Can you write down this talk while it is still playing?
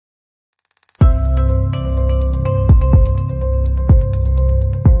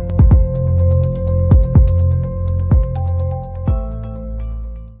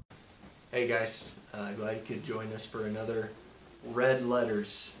Hey guys, glad you could join us for another Red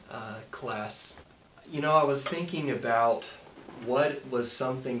Letters class. You know, I was thinking about what was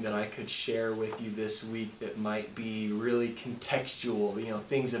something that I could share with you this week that might be really contextual,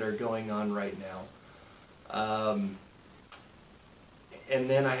 things that are going on right now. And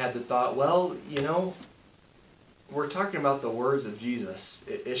then I had the thought, well, we're talking about the words of Jesus.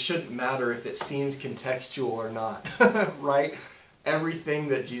 It shouldn't matter if it seems contextual or not, right? Everything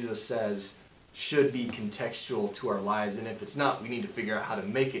that Jesus says should be contextual to our lives, and if it's not, we need to figure out how to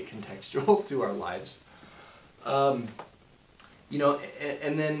make it contextual to our lives. And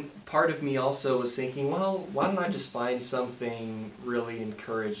then part of me also was thinking, well, why don't I just find something really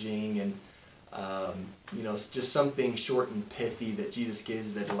encouraging and it's just something short and pithy that Jesus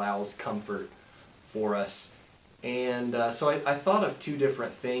gives that allows comfort for us. And so I thought of two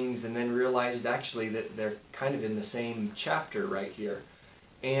different things and then realized actually that they're kind of in the same chapter right here.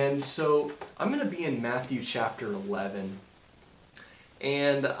 And so I'm going to be in Matthew chapter 11.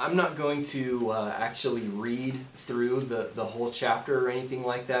 And I'm not going to actually read through the whole chapter or anything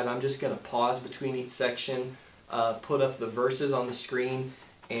like that. I'm just going to pause between each section, put up the verses on the screen,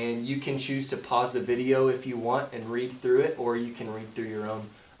 and you can choose to pause the video if you want and read through it, or you can read through your own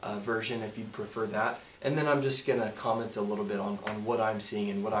version if you prefer that. And then I'm just going to comment a little bit on what I'm seeing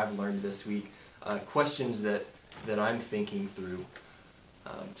and what I've learned this week, questions that I'm thinking through.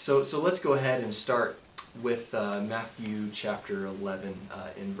 So let's go ahead and start with Matthew chapter 11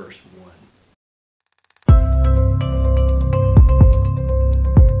 in verse 1.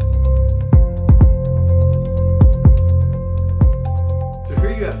 So here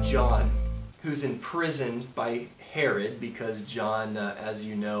you have John, who's imprisoned by Herod because John, as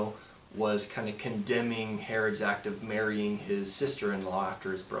you know, was kind of condemning Herod's act of marrying his sister-in-law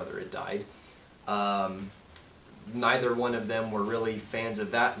after his brother had died. Neither one of them were really fans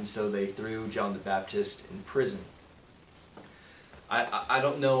of that, and so they threw John the Baptist in prison. I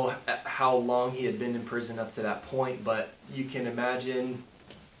don't know how long he had been in prison up to that point, but you can imagine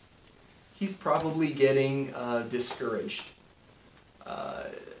he's probably getting discouraged.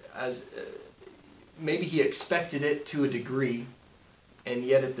 Maybe he expected it to a degree, and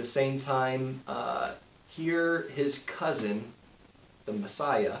yet at the same time, here his cousin, the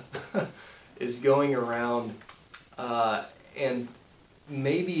Messiah, is going around, and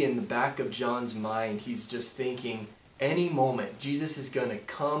maybe in the back of John's mind, he's just thinking, any moment, Jesus is going to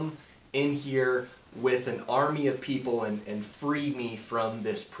come in here with an army of people and free me from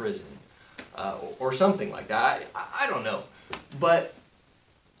this prison, or something like that. I don't know. But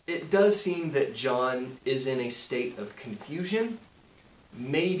it does seem that John is in a state of confusion,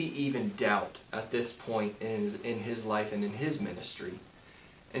 maybe even doubt at this point in his life and in his ministry.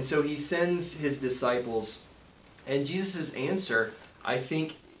 And so he sends his disciples, and Jesus' answer, I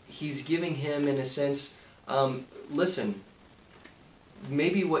think he's giving him in a sense, listen,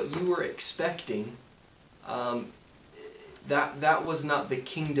 maybe what you were expecting, that was not the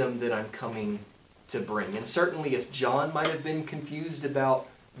kingdom that I'm coming to bring. And certainly if John might have been confused about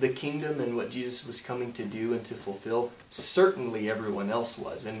the kingdom and what Jesus was coming to do and to fulfill, certainly everyone else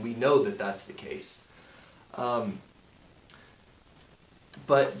was, and we know that that's the case.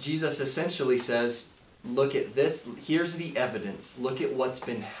 But Jesus essentially says, look at this, here's the evidence, look at what's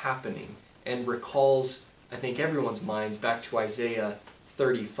been happening, and recalls, I think, everyone's minds back to Isaiah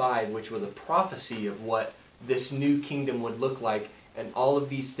 35, which was a prophecy of what this new kingdom would look like, and all of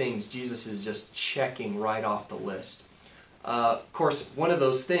these things Jesus is just checking right off the list. Of course, one of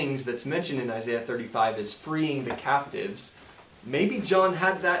those things that's mentioned in Isaiah 35 is freeing the captives. Maybe John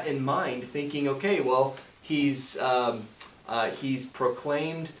had that in mind, thinking, okay, well, he's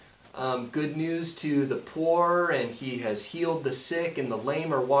proclaimed good news to the poor, and he has healed the sick, and the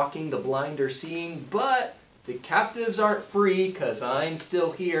lame are walking, the blind are seeing, but the captives aren't free because I'm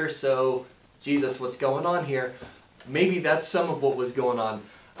still here, so Jesus, what's going on here? Maybe that's some of what was going on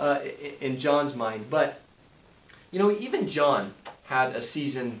in John's mind. But even John had a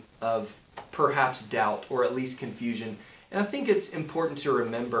season of perhaps doubt or at least confusion. And I think it's important to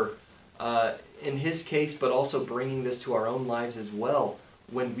remember in his case, but also bringing this to our own lives as well,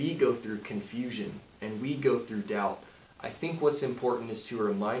 when we go through confusion and we go through doubt, I think what's important is to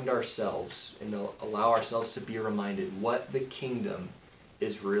remind ourselves and allow ourselves to be reminded what the kingdom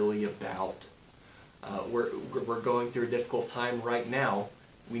is really about. We're going through a difficult time right now.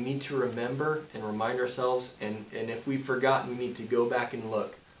 We need to remember and remind ourselves, and if we've forgotten, we need to go back and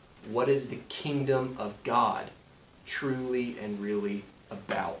look. What is the kingdom of God truly and really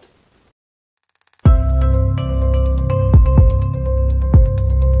about?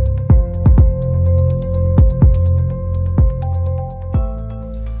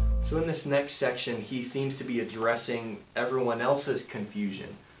 So in the this next section, he seems to be addressing everyone else's confusion,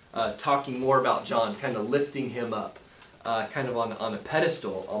 talking more about John, kind of lifting him up, kind of on a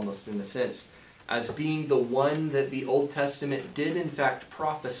pedestal, almost in a sense, as being the one that the Old Testament did in fact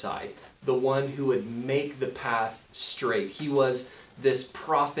prophesy, the one who would make the path straight. He was this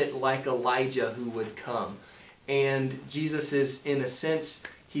prophet like Elijah who would come. And Jesus is, in a sense,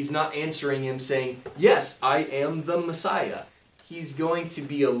 he's not answering him saying, yes, I am the Messiah. He's going to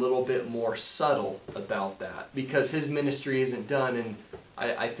be a little bit more subtle about that because his ministry isn't done, and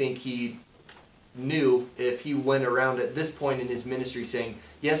I think he knew if he went around at this point in his ministry saying,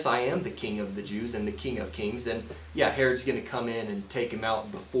 yes, I am the King of the Jews and the King of Kings, then yeah, Herod's going to come in and take him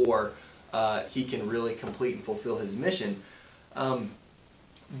out before he can really complete and fulfill his mission.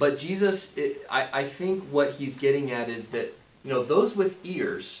 But Jesus, I think what he's getting at is that, those with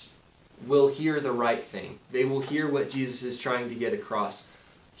ears will hear the right thing. They will hear what Jesus is trying to get across.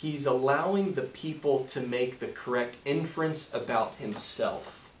 He's allowing the people to make the correct inference about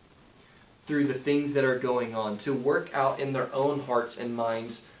himself through the things that are going on, to work out in their own hearts and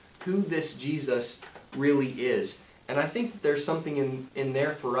minds who this Jesus really is. And I think that there's something in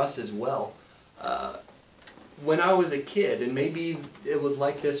there for us as well. When I was a kid, and maybe it was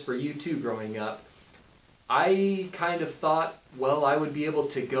like this for you too growing up, I kind of thought, well, I would be able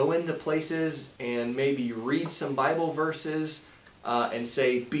to go into places and maybe read some Bible verses and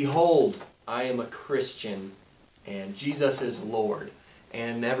say, behold, I am a Christian and Jesus is Lord.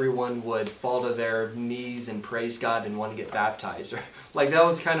 And everyone would fall to their knees and praise God and want to get baptized. Like that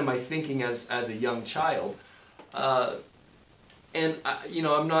was kind of my thinking as a young child. And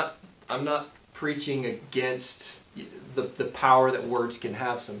I'm not preaching against the power that words can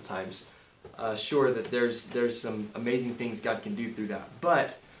have sometimes. Sure that there's some amazing things God can do through that.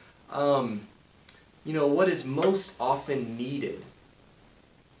 But, what is most often needed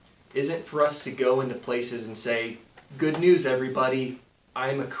isn't for us to go into places and say, good news everybody,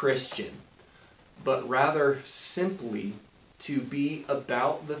 I'm a Christian. But rather simply to be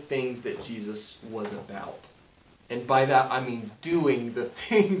about the things that Jesus was about. And by that I mean doing the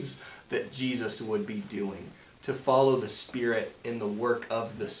things that Jesus would be doing. To follow the Spirit in the work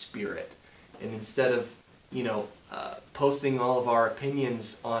of the Spirit. And instead of, posting all of our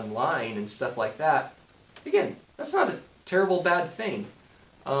opinions online and stuff like that, again, that's not a terrible bad thing.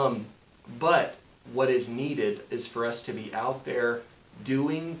 But what is needed is for us to be out there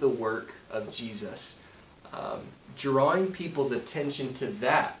doing the work of Jesus. Drawing people's attention to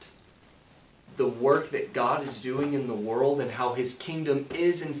that. The work that God is doing in the world and how His kingdom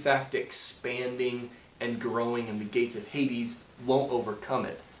is in fact expanding and growing, and the gates of Hades won't overcome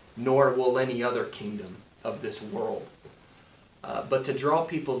it, nor will any other kingdom of this world. But to draw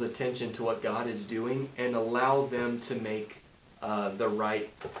people's attention to what God is doing and allow them to make the right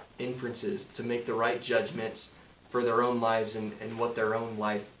inferences, to make the right judgments for their own lives and what their own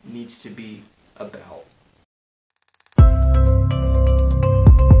life needs to be about.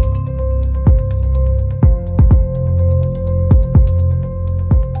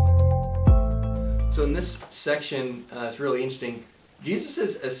 So in this section, it's really interesting. Jesus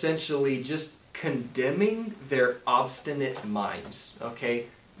is essentially just condemning their obstinate minds, okay?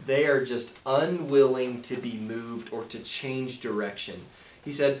 They are just unwilling to be moved or to change direction.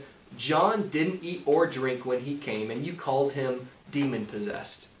 He said, John didn't eat or drink when he came, and you called him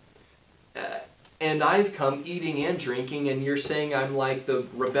demon-possessed. And I've come eating and drinking, and you're saying I'm like the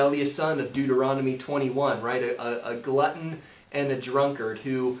rebellious son of Deuteronomy 21, right? A glutton and a drunkard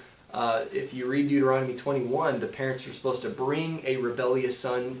who... if you read Deuteronomy 21, the parents are supposed to bring a rebellious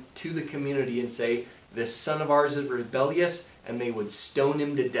son to the community and say, this son of ours is rebellious, and they would stone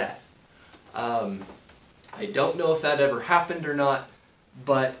him to death. I don't know if that ever happened or not,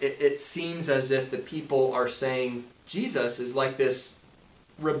 but it seems as if the people are saying, Jesus is like this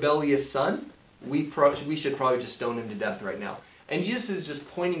rebellious son. We should probably just stone him to death right now. And Jesus is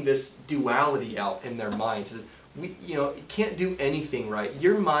just pointing this duality out in their minds. You can't do anything right.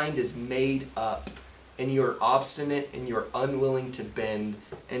 Your mind is made up, and you're obstinate, and you're unwilling to bend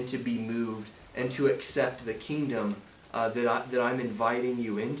and to be moved and to accept the kingdom that I'm inviting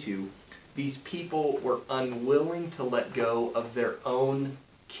you into. These people were unwilling to let go of their own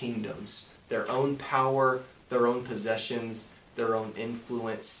kingdoms, their own power, their own possessions, their own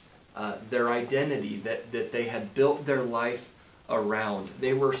influence, their identity that they had built their life around.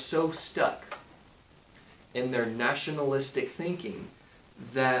 They were so stuck in their nationalistic thinking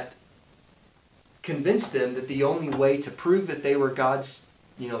that convinced them that the only way to prove that they were God's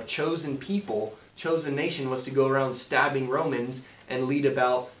chosen people, chosen nation, was to go around stabbing Romans and lead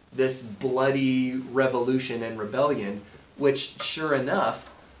about this bloody revolution and rebellion, which sure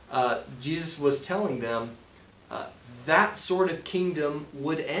enough Jesus was telling them that sort of kingdom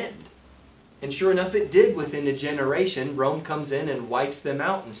would end. And sure enough, it did within a generation. Rome comes in and wipes them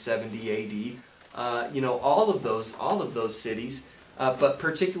out in 70 A.D. All of those cities, but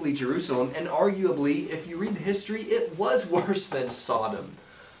particularly Jerusalem. And arguably, if you read the history, it was worse than Sodom.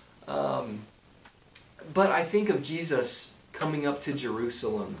 But I think of Jesus coming up to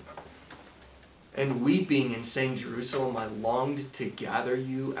Jerusalem and weeping and saying, "Jerusalem, I longed to gather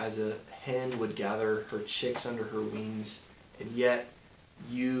you as a hen would gather her chicks under her wings, and yet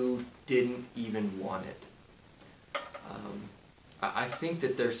you didn't even want it." I think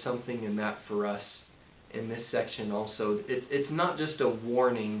that there's something in that for us in this section also. It's not just a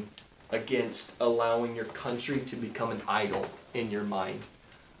warning against allowing your country to become an idol in your mind,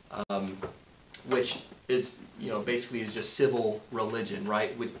 which is, basically is just civil religion,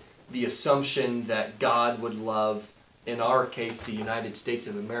 right? With the assumption that God would love, in our case, the United States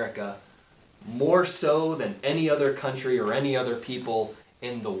of America, more so than any other country or any other people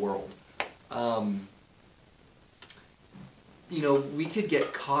in the world. We could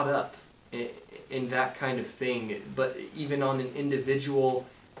get caught up in that kind of thing, but even on an individual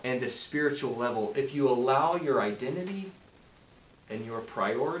and a spiritual level, if you allow your identity and your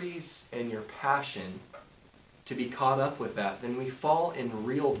priorities and your passion to be caught up with that, then we fall in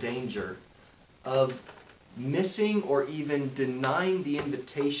real danger of missing or even denying the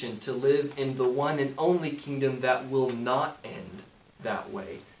invitation to live in the one and only kingdom that will not end that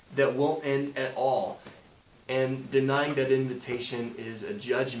way, that won't end at all. And denying that invitation is a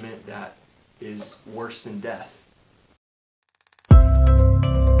judgment that is worse than death.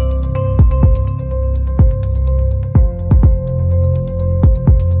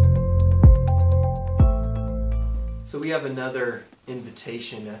 So we have another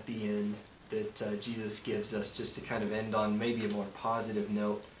invitation at the end that Jesus gives us, just to kind of end on maybe a more positive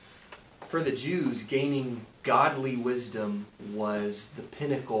note. For the Jews, gaining godly wisdom was the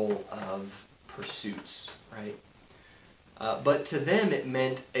pinnacle of pursuits, right? But to them it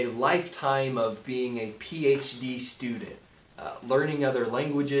meant a lifetime of being a PhD student, learning other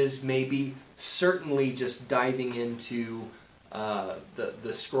languages, maybe, certainly just diving into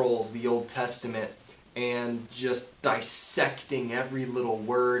the scrolls, the Old Testament, and just dissecting every little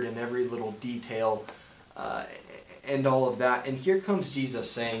word and every little detail and all of that. And here comes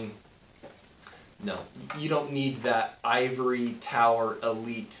Jesus saying, no, you don't need that ivory tower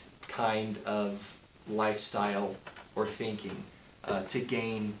elite kind of lifestyle or thinking to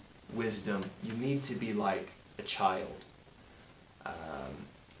gain wisdom. You need to be like a child.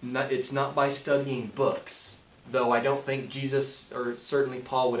 It's not by studying books, though I don't think Jesus or certainly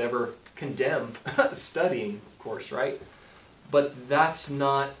Paul would ever condemn studying, of course, right? But that's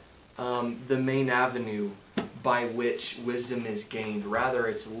not the main avenue by which wisdom is gained. Rather,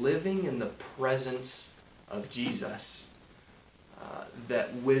 it's living in the presence of Jesus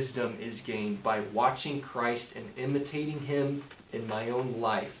that wisdom is gained, by watching Christ and imitating Him in my own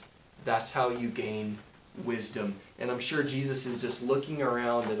life. That's how you gain wisdom. And I'm sure Jesus is just looking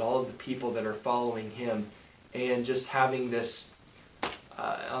around at all of the people that are following Him and just having this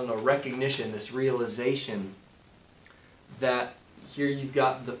recognition, this realization that here you've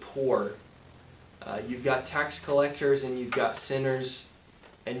got the poor, you've got tax collectors, and you've got sinners,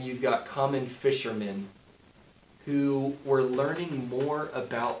 and you've got common fishermen who were learning more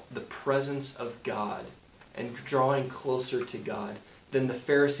about the presence of God and drawing closer to God than the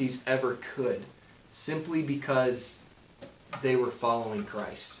Pharisees ever could, simply because they were following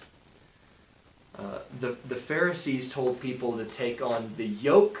Christ. The Pharisees told people to take on the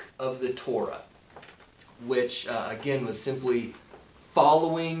yoke of the Torah, which again was simply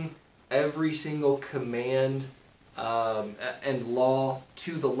following every single command and law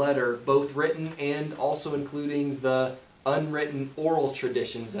to the letter, both written and also including the unwritten oral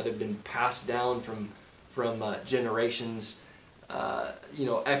traditions that have been passed down from generations.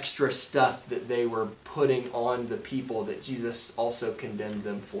 Extra stuff that they were putting on the people that Jesus also condemned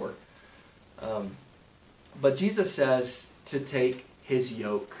them for. But Jesus says to take His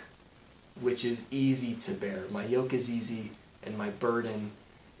yoke, which is easy to bear. My yoke is easy and my burden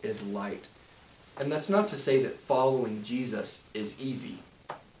is light. And that's not to say that following Jesus is easy,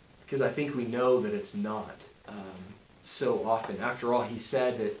 because I think we know that it's not so often. After all, He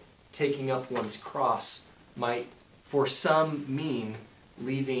said that taking up one's cross might, for some, mean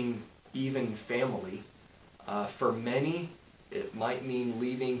leaving even family. For many, it might mean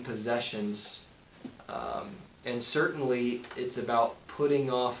leaving possessions. And certainly, it's about putting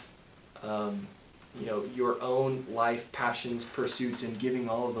off your own life, passions, pursuits, and giving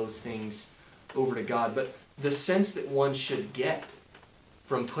all of those things over to God. But the sense that one should get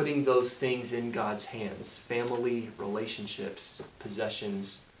from putting those things in God's hands. Family, relationships,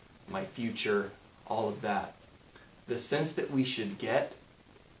 possessions, my future, all of that. The sense that we should get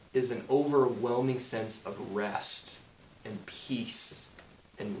is an overwhelming sense of rest and peace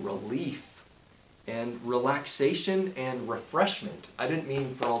and relief and relaxation and refreshment. I didn't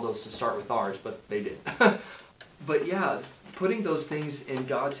mean for all those to start with ours, but they did. But yeah, putting those things in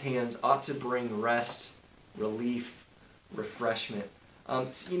God's hands ought to bring rest, relief, refreshment.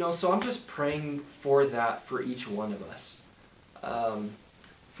 So I'm just praying for that for each one of us.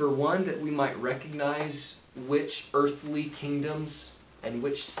 For one, that we might recognize which earthly kingdoms and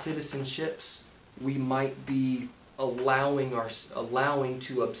which citizenships we might be allowing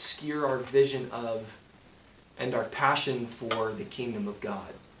to obscure our vision of and our passion for the kingdom of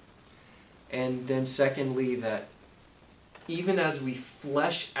God. And then secondly, that even as we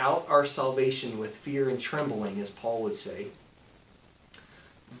flesh out our salvation with fear and trembling, as Paul would say,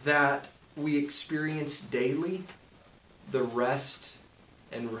 that we experience daily the rest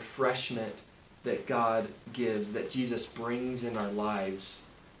and refreshment that God gives, that Jesus brings in our lives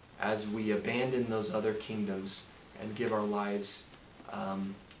as we abandon those other kingdoms and give our lives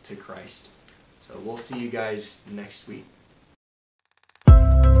to Christ. So we'll see you guys next week.